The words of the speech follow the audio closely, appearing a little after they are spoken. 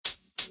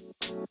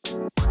Yo,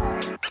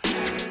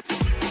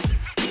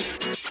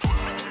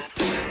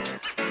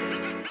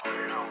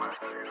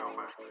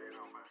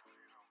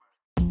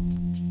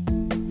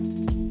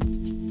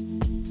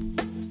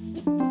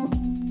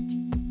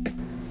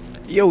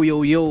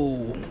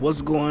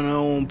 what's going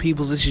on,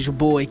 peoples? This is your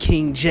boy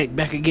King Jack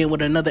back again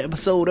with another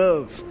episode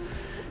of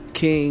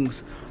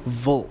King's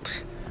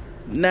Vault.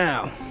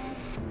 Now,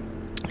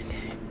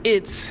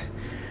 it's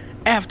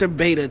after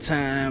beta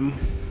time,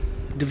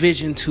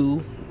 Division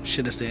 2,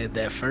 should have said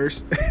that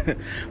first,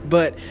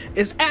 but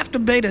it's after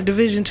beta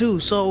Division 2,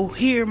 so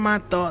here are my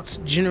thoughts,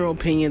 general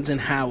opinions,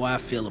 and how I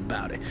feel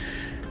about it.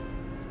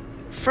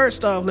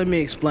 First off, let me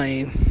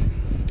explain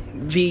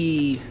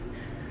the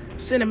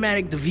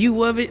cinematic, the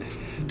view of it.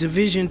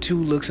 Division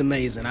 2 looks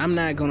amazing. I'm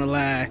not gonna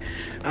lie,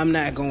 I'm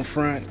not gonna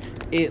front,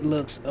 it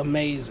looks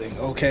amazing,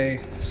 okay?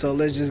 So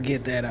let's just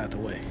get that out the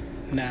way.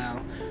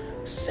 Now,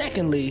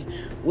 secondly,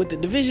 with the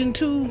Division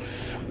 2,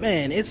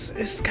 man,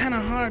 it's kind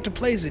of hard to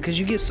place it because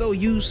you get so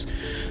used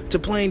to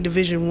playing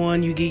Division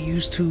 1, you get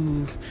used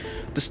to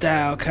the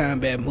style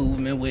combat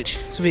movement, which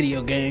is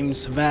video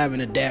games, survive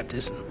and adapt,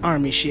 is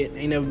army shit.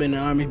 Ain't never been in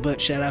the army, but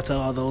shout out to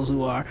all those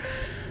who are.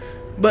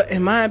 But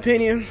in my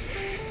opinion,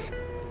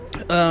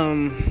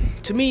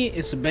 to me,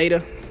 it's a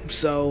beta,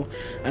 so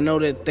I know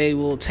that they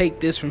will take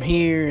this from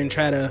here and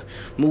try to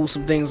move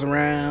some things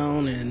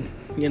around and,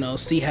 you know,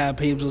 see how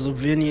people's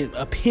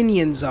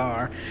opinions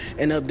are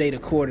and update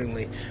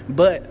accordingly.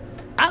 But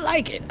I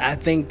like it. I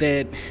think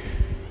that,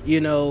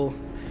 you know,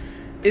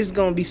 it's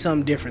going to be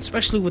something different,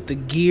 especially with the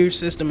gear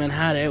system and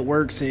how that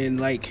works. And,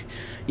 like,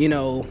 you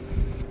know,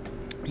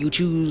 you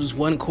choose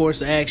one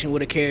course of action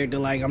with a character,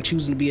 like I'm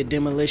choosing to be a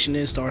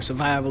demolitionist or a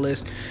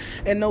survivalist,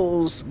 and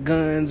those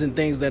guns and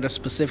things that are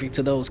specific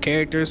to those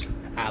characters,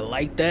 I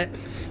like that.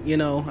 You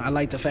know, I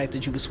like the fact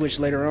that you can switch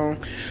later on.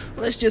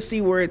 Let's just see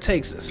where it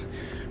takes us,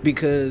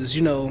 because,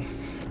 you know,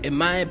 in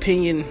my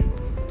opinion,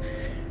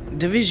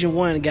 Division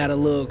 1 got a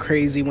little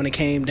crazy when it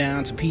came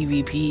down to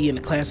PvP and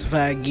the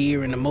classified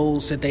gear and the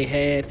modes that they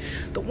had.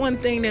 The one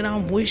thing that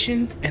I'm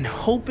wishing and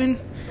hoping,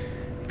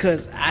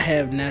 because I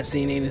have not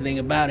seen anything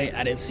about it.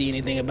 I didn't see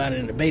anything about it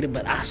in the beta,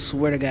 but I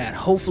swear to God,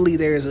 hopefully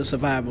there is a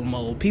survival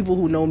mode. People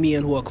who know me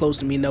and who are close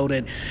to me know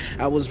that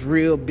I was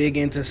real big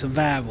into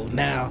survival.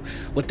 Now,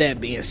 with that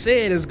being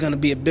said, it's going to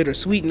be a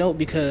bittersweet note,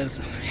 because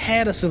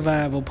had a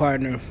survival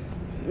partner,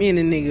 me and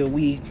the nigga,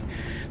 we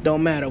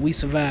don't matter. We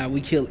survive.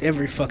 We kill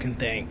every fucking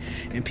thing.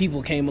 And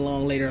people came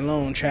along later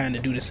on trying to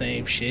do the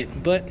same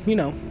shit. But, you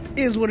know,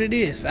 it is what it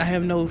is. I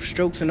have no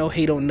strokes and no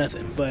hate on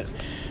nothing. But,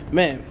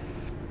 man,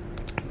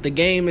 the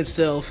game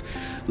itself,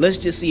 let's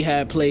just see how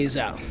it plays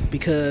out,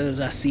 because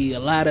I see a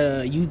lot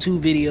of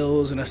YouTube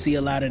videos and I see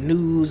a lot of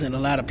news and a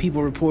lot of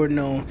people reporting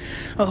on,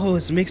 oh,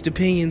 it's mixed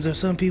opinions, or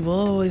some people,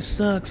 oh, it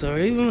sucks, or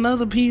even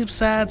other people's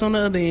sides on the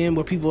other end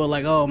where people are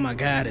like, oh my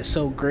God, it's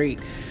so great.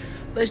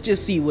 Let's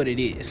just see what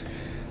it is.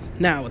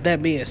 Now, with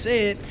that being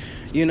said,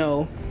 you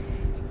know,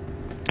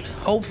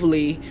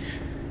 hopefully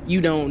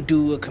you don't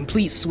do a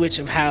complete switch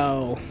of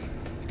how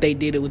they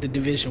did it with the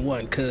Division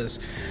 1, because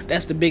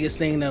that's the biggest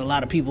thing that a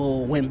lot of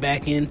people went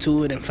back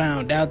into it and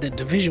found out that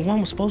Division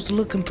 1 was supposed to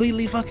look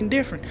completely fucking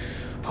different.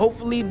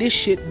 Hopefully this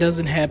shit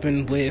doesn't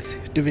happen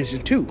with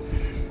Division 2.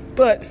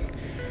 But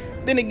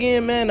then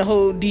again, man, the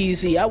whole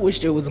DEC, I wish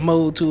there was a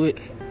mode to it.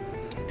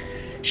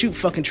 Shoot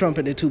fucking Trump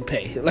in the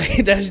toupee. Like,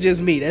 that's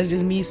just me. That's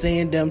just me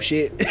saying dumb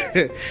shit.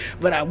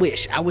 But I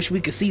wish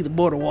we could see the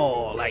border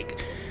wall. Like,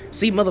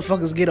 see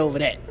motherfuckers get over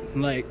that.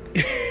 Like,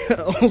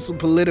 on some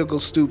political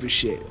stupid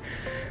shit.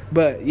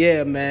 But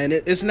yeah, man,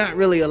 it's not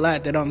really a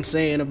lot that I'm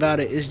saying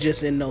about it. It's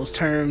just in those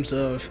terms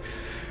of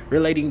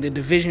relating the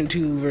Division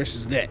 2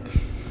 versus that.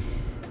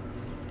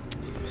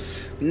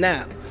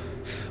 Now,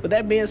 with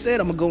that being said,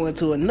 I'm going to go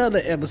into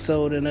another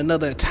episode and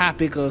another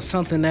topic of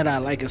something that I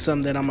like and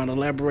something that I'm going to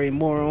elaborate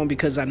more on,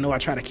 because I know I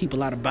try to keep a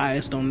lot of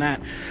bias on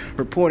not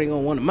reporting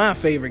on one of my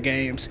favorite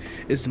games.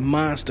 It's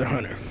Monster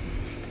Hunter.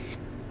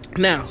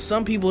 Now,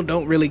 some people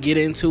don't really get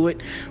into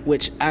it,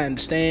 which I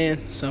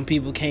understand. Some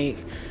people can't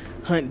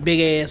hunt big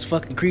ass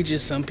fucking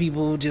creatures. Some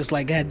people just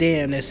like,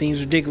 goddamn, that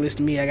seems ridiculous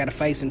to me, I gotta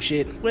fight some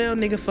shit. Well,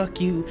 nigga,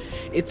 fuck you.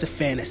 It's a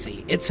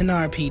fantasy. It's an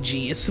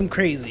RPG. It's some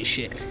crazy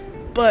shit.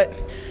 But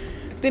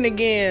then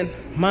again,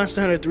 Monster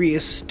Hunter 3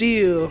 is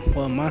still,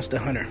 well, Monster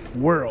Hunter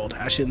World,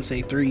 I shouldn't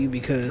say 3,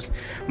 because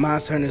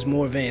Monster Hunter is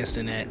more advanced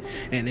than that,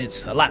 and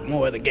it's a lot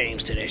more of the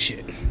games to that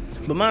shit.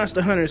 But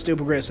Monster Hunter is still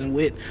progressing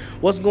with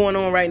what's going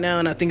on right now,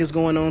 and I think it's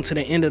going on to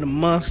the end of the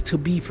month, to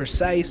be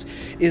precise,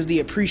 is the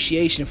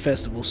Appreciation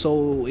Festival.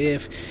 So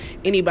if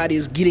anybody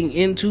is getting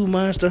into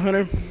Monster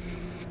Hunter,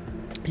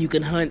 you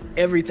can hunt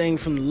everything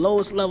from the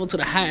lowest level to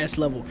the highest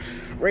level.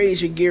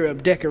 Raise your gear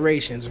up,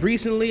 decorations.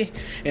 Recently,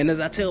 and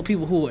as I tell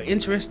people who are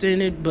interested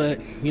in it,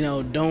 but, you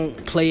know,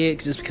 don't play it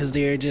just because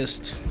they're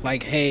just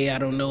like, hey, I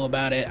don't know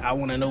about it, I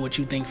want to know what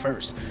you think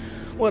first.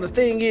 Well, the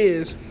thing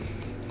is,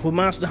 with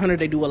Monster Hunter,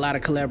 they do a lot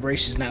of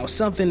collaborations now.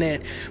 Something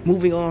that,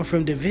 moving on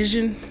from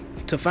Division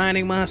to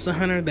finding Monster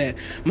Hunter that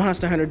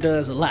Monster Hunter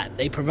does a lot.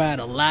 They provide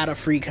a lot of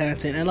free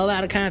content and a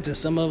lot of content.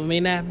 Some of them may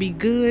not be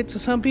good to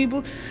some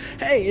people.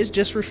 Hey, it's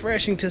just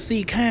refreshing to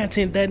see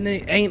content that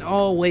ain't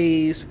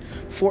always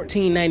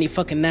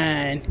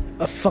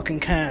 $14.99 of fucking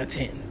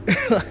content.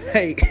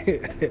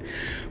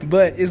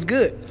 But it's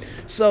good.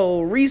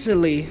 So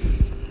recently,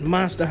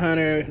 Monster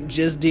Hunter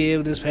just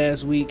did this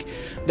past week,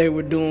 they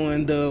were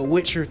doing the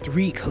Witcher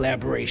 3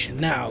 collaboration.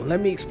 Now, let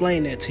me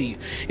explain that to you.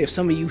 If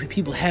some of you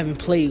people haven't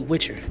played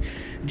Witcher,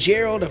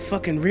 Gerald or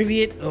fucking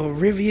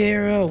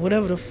Riviera or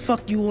whatever the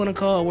fuck you want to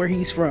call where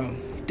he's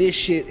from, this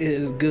shit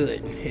is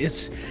good.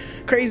 It's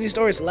crazy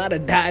story. It's a lot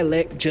of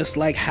dialect, just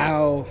like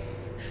how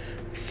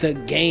the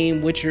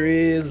game Witcher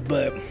is,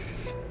 but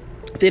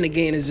then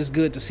again, it's just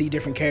good to see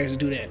different characters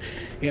do that.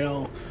 You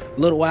know, a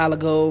little while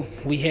ago,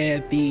 we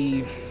had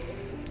the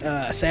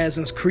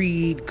Assassin's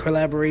Creed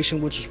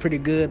collaboration, which was pretty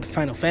good. The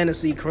Final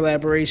Fantasy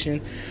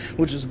collaboration,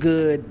 which was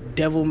good.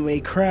 Devil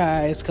May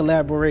Cry's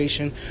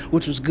collaboration,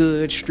 which was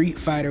good. Street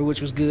Fighter, which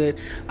was good.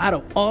 Out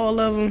of all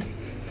of them,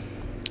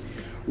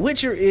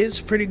 Witcher is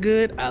pretty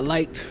good. I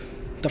liked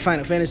the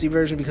Final Fantasy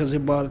version because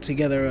it brought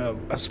together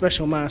a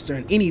special monster,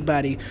 and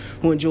anybody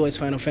who enjoys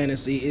Final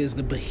Fantasy is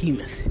the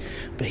Behemoth.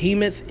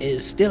 Behemoth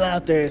is still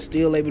out there,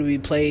 still able to be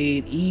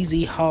played,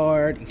 easy,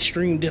 hard,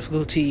 extreme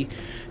difficulty.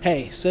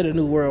 Hey, set a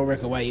new world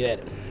record while you're at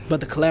it. But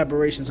the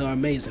collaborations are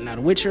amazing. Now,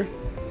 The Witcher,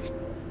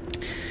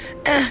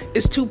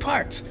 it's 2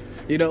 parts.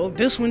 You know,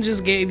 this one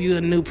just gave you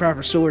a new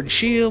proper sword and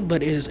shield,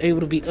 but it is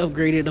able to be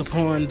upgraded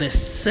upon the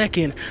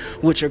second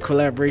Witcher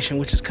collaboration,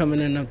 which is coming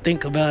in, I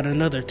think, about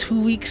another 2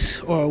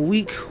 weeks or a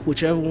week,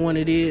 whichever one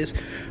it is.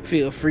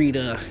 Feel free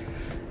to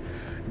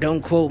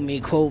don't quote me,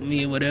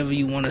 whatever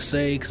you want to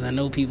say, because I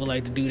know people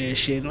like to do that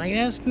shit. Like,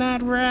 that's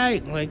not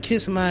right. Like,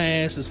 kiss my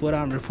ass is what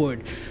I'm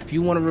reporting. If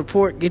you want to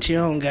report, get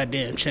your own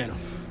goddamn channel.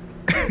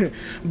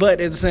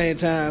 But at the same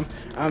time,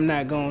 I'm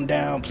not going to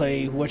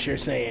downplay what you're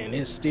saying.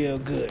 It's still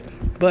good.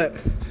 But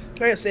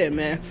like I said,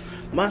 man,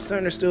 Monster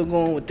Hunter still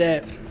going with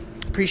that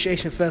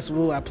Appreciation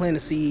Festival. I plan to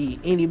see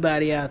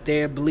anybody out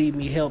there, believe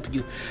me, help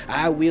you.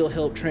 I will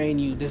help train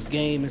you. This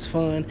game is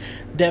fun.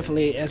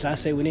 Definitely, as I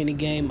say with any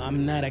game,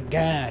 I'm not a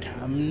god.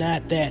 I'm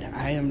not that.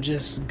 I am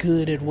just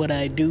good at what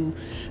I do,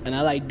 and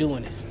I like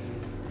doing it.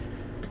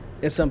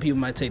 And some people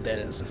might take that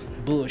as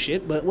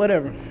bullshit, but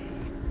whatever.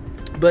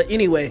 But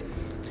anyway,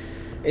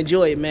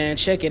 enjoy it, man.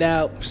 Check it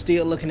out.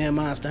 Still looking at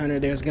Monster Hunter.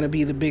 There's going to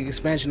be the big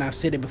expansion. I've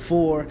said it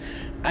before.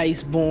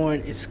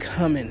 Iceborne is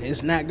coming.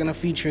 It's not going to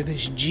feature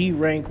this G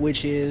rank,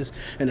 which is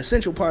an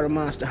essential part of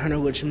Monster Hunter,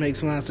 which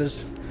makes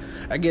monsters,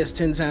 I guess,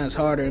 10 times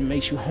harder and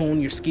makes you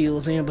hone your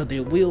skills in. But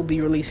they will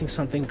be releasing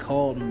something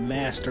called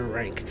Master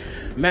Rank.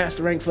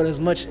 Master Rank, for as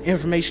much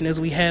information as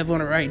we have on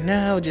it right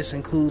now, just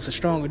includes a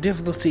stronger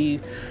difficulty,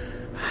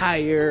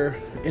 higher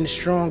and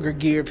stronger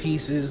gear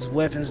pieces,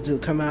 weapons to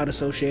come out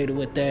associated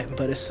with that.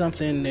 But it's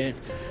something that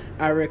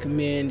I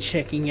recommend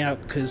checking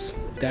out, because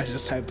that's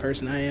just the type of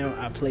person I am.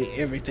 I play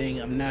everything.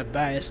 I'm not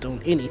biased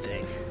on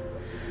anything.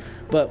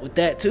 But with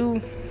that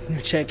too,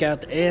 check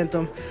out the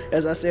Anthem.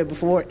 As I said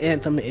before,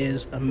 Anthem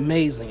is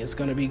amazing. It's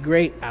going to be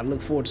great. I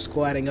look forward to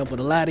squatting up with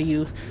a lot of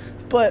you.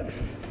 But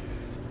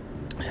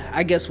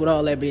I guess with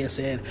all that being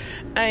said,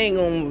 I ain't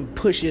gonna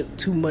push it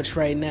too much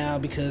right now,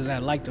 because I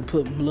like to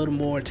put a little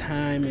more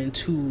time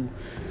into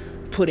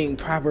putting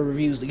proper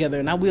reviews together,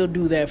 and I will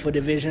do that for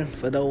Division.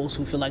 For those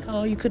who feel like,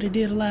 oh, you could have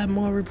did a lot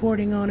more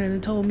reporting on it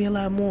and told me a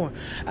lot more,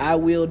 I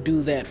will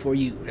do that for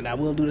you, and I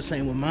will do the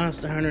same with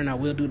Monster Hunter, and I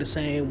will do the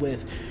same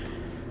with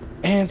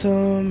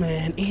Anthem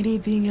and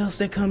anything else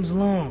that comes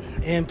along.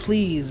 And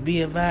please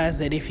be advised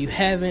that if you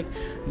haven't,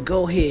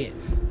 go ahead,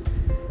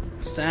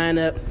 sign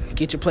up,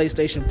 get your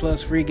PlayStation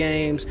Plus free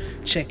games,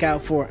 check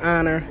out For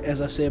Honor.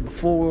 As I said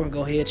before,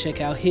 go ahead,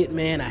 check out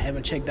Hitman. I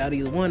haven't checked out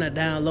either one. I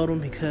download them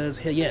because,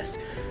 hell yes,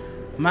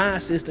 my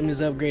system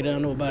is upgraded. I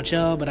don't know about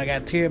y'all, but I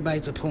got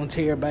terabytes upon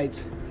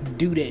terabytes.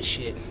 Do that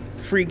shit.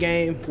 Free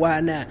game,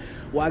 why not?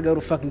 Why go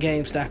to fucking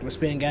GameStop and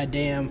spend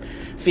goddamn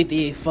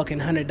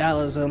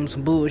 $100 on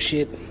some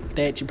bullshit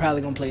that you're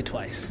probably gonna play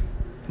twice?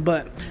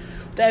 But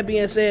with that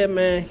being said,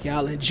 man,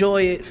 y'all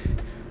enjoy it.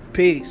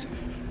 Peace.